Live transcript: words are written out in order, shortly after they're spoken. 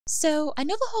So, I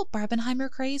know the whole Barbenheimer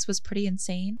craze was pretty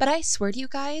insane, but I swear to you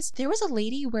guys, there was a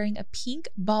lady wearing a pink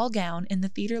ball gown in the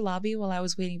theater lobby while I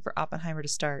was waiting for Oppenheimer to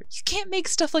start. You can't make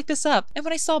stuff like this up. And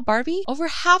when I saw Barbie, over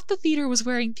half the theater was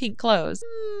wearing pink clothes,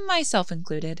 myself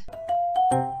included.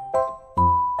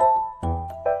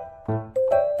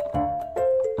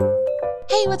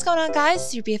 Hey, what's going on, guys?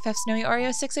 It's your BFF Snowy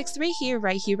Oreo 663 here,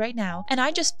 right now. And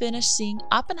I just finished seeing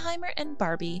Oppenheimer and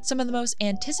Barbie, some of the most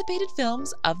anticipated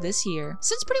films of this year.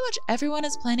 Since pretty much everyone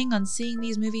is planning on seeing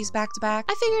these movies back to back,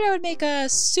 I figured I would make a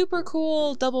super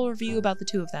cool double review about the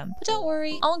two of them. But don't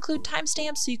worry, I'll include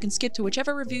timestamps so you can skip to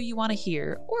whichever review you want to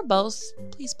hear, or both.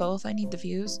 Please both, I need the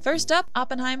views. First up,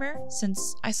 Oppenheimer,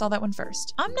 since I saw that one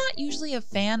first. I'm not usually a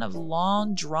fan of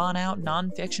long, drawn-out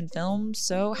non-fiction films,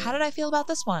 so how did I feel about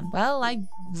this one? Well, I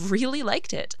really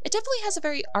liked it. It definitely has a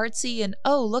very artsy and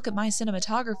oh, look at my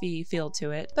cinematography feel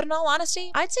to it. But in all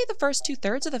honesty, I'd say the first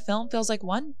 2/3 of the film feels like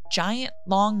one giant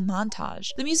long montage.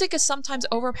 The music is sometimes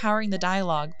overpowering the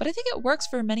dialogue, but I think it works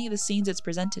for many of the scenes it's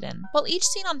presented in. While each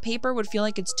scene on paper would feel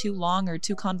like it's too long or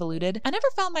too convoluted, I never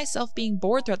found myself being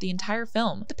bored throughout the entire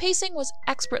film. The pacing was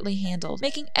expertly handled,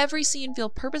 making every scene feel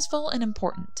purposeful and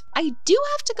important. I do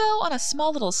have to go on a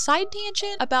small little side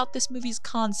tangent about this movie's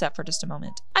concept for just a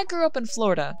moment. I grew up in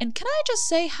Florida, and can I just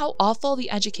say how awful the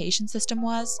education system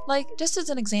was? Like, just as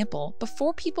an example,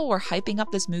 before people were hyping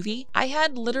up this movie, I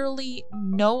had literally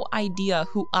no idea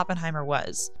who Oppenheimer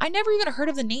was. I never even heard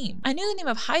of the name. I knew the name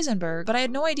of Heisenberg, but I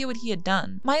had no idea what he had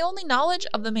done. My only knowledge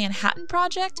of the Manhattan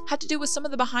Project had to do with some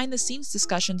of the behind-the-scenes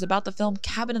discussions about the film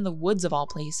Cabin in the Woods of all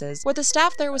places, where the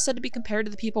staff there was said to be compared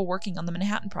to the people working on the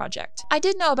Manhattan Project. I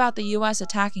did know about the US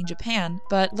attacking Japan,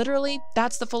 but literally,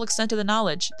 that's the full extent of the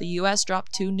knowledge. The US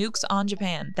dropped 2 nukes on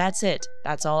Japan. That's it.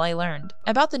 That's all I learned.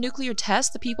 About the nuclear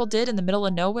test the people did in the middle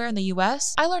of nowhere in the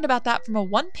US, I learned about that from a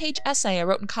 1-page essay I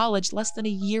wrote in college less than a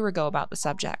year ago about the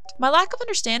subject. My lack of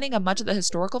understanding of much of the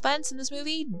historical events in this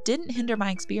movie didn't hinder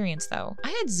my experience though. I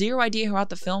had zero idea throughout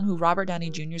the film who Robert Downey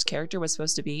Jr.'s character was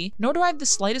supposed to be, nor do I have the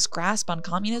slightest grasp on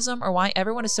communism or why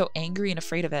everyone is so angry and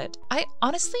afraid of it. I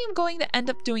honestly am going to end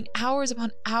up doing hours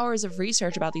upon hours of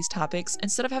research about these topics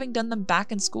instead of having done them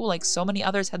back in school like so many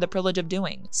others had the privilege of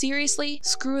doing. Seriously,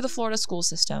 screw the Florida school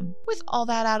system. With all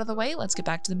that out of the way, let's get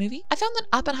back to the movie. I found that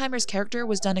Oppenheimer's character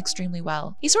was done extremely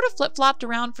well. He sort of flip-flopped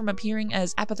around from appearing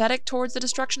as apathetic towards the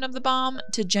destruction of the bomb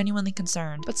to genuinely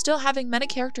concerned, but still having many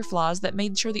character flaws that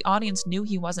made sure the audience knew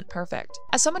he wasn't perfect.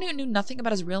 As someone who knew nothing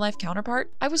about his real-life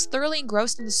counterpart, I was thoroughly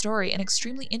engrossed in the story and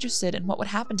extremely interested in what would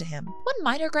happen to him. One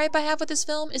minor gripe I have with this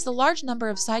film is the large number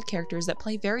of side characters that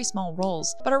play very small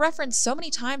roles, but are referenced so many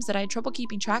times that I had trouble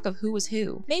keeping track of who was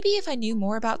who. Maybe if I knew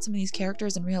more about some of these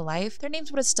characters in real life, their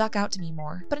names would have stuck out to me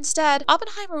more. But instead,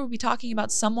 Oppenheimer would be talking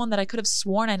about someone that I could have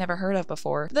sworn I never heard of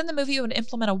before. But then the movie would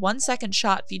implement a 1-second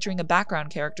shot featuring a background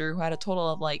character who had a total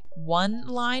of like 1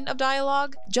 line of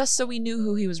dialogue, just so we knew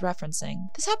who he was referencing.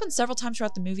 This happened several times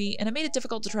throughout the movie, and it made it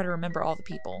difficult to try to remember all the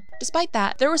people. Despite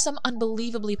that, there were some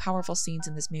unbelievably powerful scenes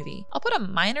in this movie. I'll put a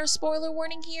minor spoiler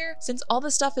warning here, since all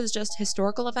this stuff is just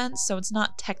historical events, so it's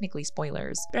not technically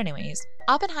spoilers. But anyways,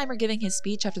 Oppenheimer giving his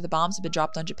speech after the bombs had been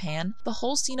dropped on Japan, the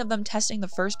whole scene of them testing the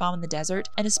first bomb in the desert,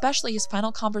 and especially his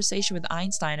final conversation with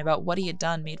Einstein about what he had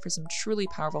done made for some truly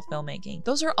powerful filmmaking.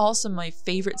 Those are all some of my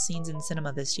favorite scenes in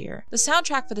cinema this year. The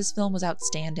soundtrack for this film was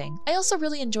outstanding. I also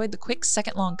really enjoyed the quick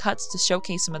second-long cuts to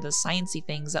showcase some of the sciencey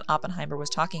things that Oppenheimer was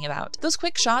talking about. Those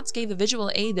quick shots gave a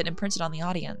visual aid that imprinted on the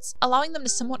audience, allowing them to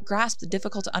somewhat grasp the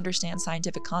difficult-to-understand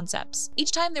scientific concepts.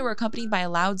 Each time they were accompanied by a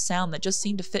loud sound that just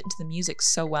seemed to fit into the music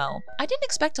so well. I didn't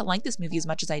expect to like this movie as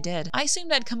much as I did. I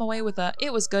assumed I'd come away with a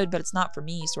 "it was good, but it's not for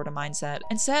me" sort of mindset.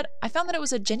 Instead, I found that it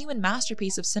was a genuine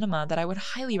masterpiece of cinema that I would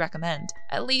highly recommend.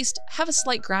 At least, have a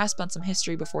slight grasp on some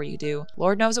history before you do.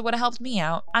 Lord knows it would have helped me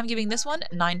out. I'm giving this one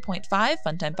 9.5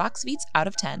 Funtime Box Beats out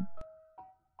of 10.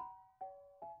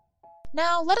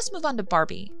 Now, let us move on to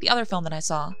Barbie, the other film that I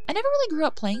saw. I never really grew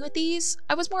up playing with these.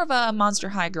 I was more of a Monster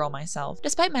High girl myself.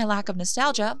 Despite my lack of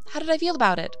nostalgia, how did I feel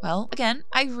about it? Well, again,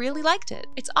 I really liked it.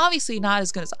 It's obviously not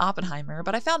as good as Oppenheimer,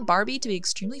 but I found Barbie to be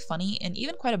extremely funny and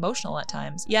even quite emotional at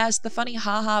times. Yes, the funny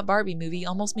haha Barbie movie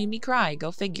almost made me cry,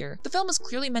 go figure. The film is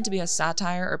clearly meant to be a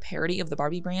satire or parody of the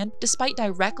Barbie brand, despite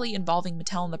directly involving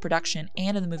Mattel in the production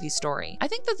and in the movie's story. I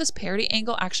think that this parody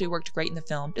angle actually worked great in the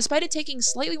film, despite it taking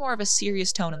slightly more of a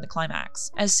serious tone in the climax.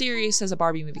 max. As serious as a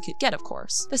Barbie movie could get, of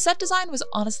course. The set design was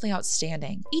honestly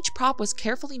outstanding. Each prop was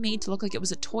carefully made to look like it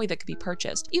was a toy that could be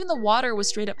purchased. Even the water was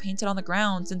straight up painted on the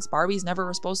ground, since Barbies never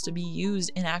were supposed to be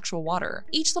used in actual water.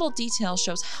 Each little detail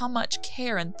shows how much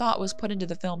care and thought was put into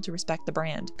the film to respect the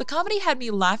brand. The comedy had me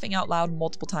laughing out loud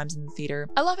multiple times in the theater.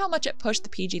 I love how much it pushed the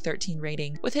PG-13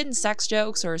 rating, with hidden sex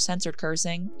jokes or censored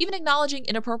cursing. Even acknowledging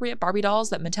inappropriate Barbie dolls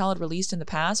that Mattel had released in the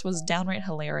past was downright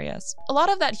hilarious. A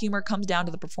lot of that humor comes down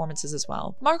to the performances as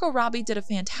well. Margot Robbie did a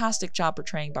fantastic job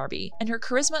portraying Barbie, and her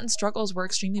charisma and struggles were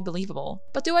extremely believable.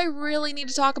 But do I really need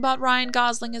to talk about Ryan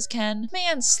Gosling as Ken?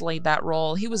 Man slayed that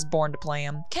role. He was born to play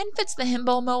him. Ken fits the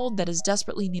himbo mold that is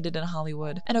desperately needed in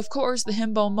Hollywood. And of course, the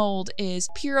himbo mold is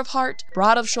pure of heart,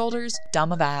 broad of shoulders,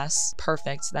 dumb of ass.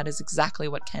 Perfect. That is exactly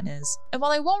what Ken is. And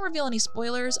while I won't reveal any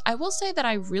spoilers, I will say that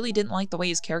I really didn't like the way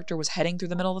his character was heading through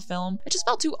the middle of the film. It just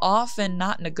felt too off and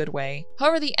not in a good way.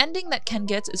 However, the ending that Ken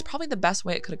gets is probably the best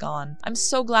way it could have gone. I'm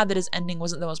so glad that his ending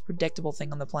wasn't the most predictable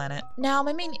thing on the planet. Now,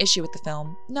 my main issue with the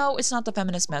film. No, it's not the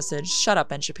feminist message. Shut up,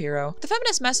 Ben Shapiro. The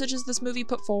feminist messages this movie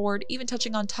put forward, even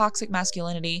touching on toxic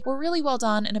masculinity, were really well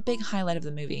done and a big highlight of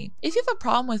the movie. If you have a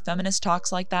problem with feminist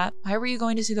talks like that, why were you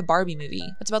going to see the Barbie movie?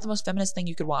 That's about the most feminist thing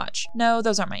you could watch. No,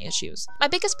 those aren't my issues. My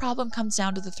biggest problem comes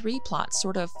down to the three plots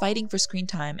sort of fighting for screen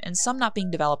time and some not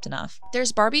being developed enough.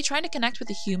 There's Barbie trying to connect with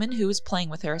a human who is playing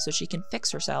with her so she can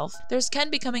fix herself. There's Ken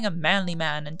becoming a manly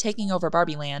man and taking over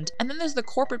Barbie land. And then there's the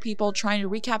corporate people trying to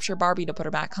recapture Barbie to put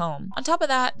her back home. On top of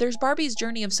that, there's Barbie's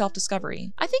journey of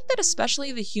self-discovery. I think that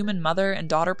especially the human mother and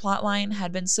daughter plotline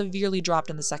had been severely dropped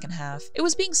in the second half. It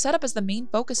was being set up as the main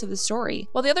focus of the story,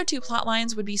 while the other two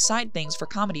plotlines would be side things for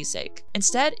comedy's sake.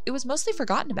 Instead, it was mostly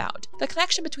forgotten about. The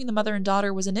connection between the mother and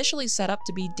daughter was initially set up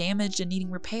to be damaged and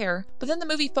needing repair, but then the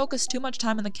movie focused too much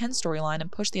time on the Ken storyline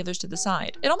and pushed the others to the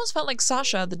side. It almost felt like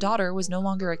Sasha, the daughter, was no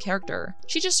longer a character.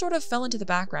 She just sort of fell into the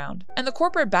background. And the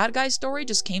corporate bad guy story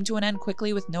just came to an end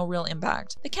quickly with no real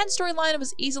impact. The Ken storyline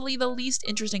was easily the least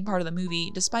interesting part of the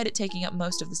movie, despite it taking up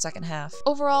most of the second half.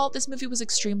 Overall, this movie was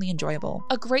extremely enjoyable.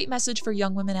 A great message for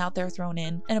young women out there thrown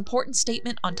in, an important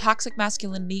statement on toxic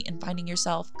masculinity and finding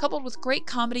yourself, coupled with great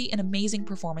comedy and amazing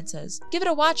performances. Give it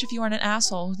a watch if you aren't an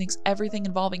asshole who thinks everything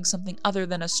involving something other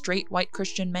than a straight white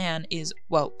Christian man is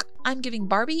woke. I'm giving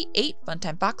Barbie 8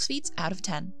 Funtime Box Feets out of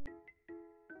 10.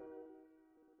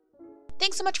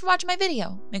 Thanks so much for watching my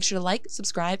video. Make sure to like,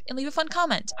 subscribe, and leave a fun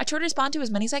comment. I try to respond to as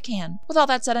many as I can. With all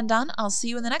that said and done, I'll see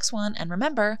you in the next one, and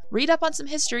remember, read up on some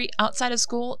history outside of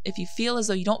school if you feel as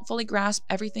though you don't fully grasp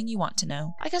everything you want to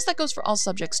know. I guess that goes for all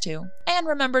subjects too. And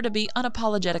remember to be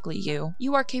unapologetically you.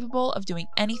 You are capable of doing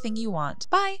anything you want.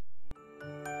 Bye!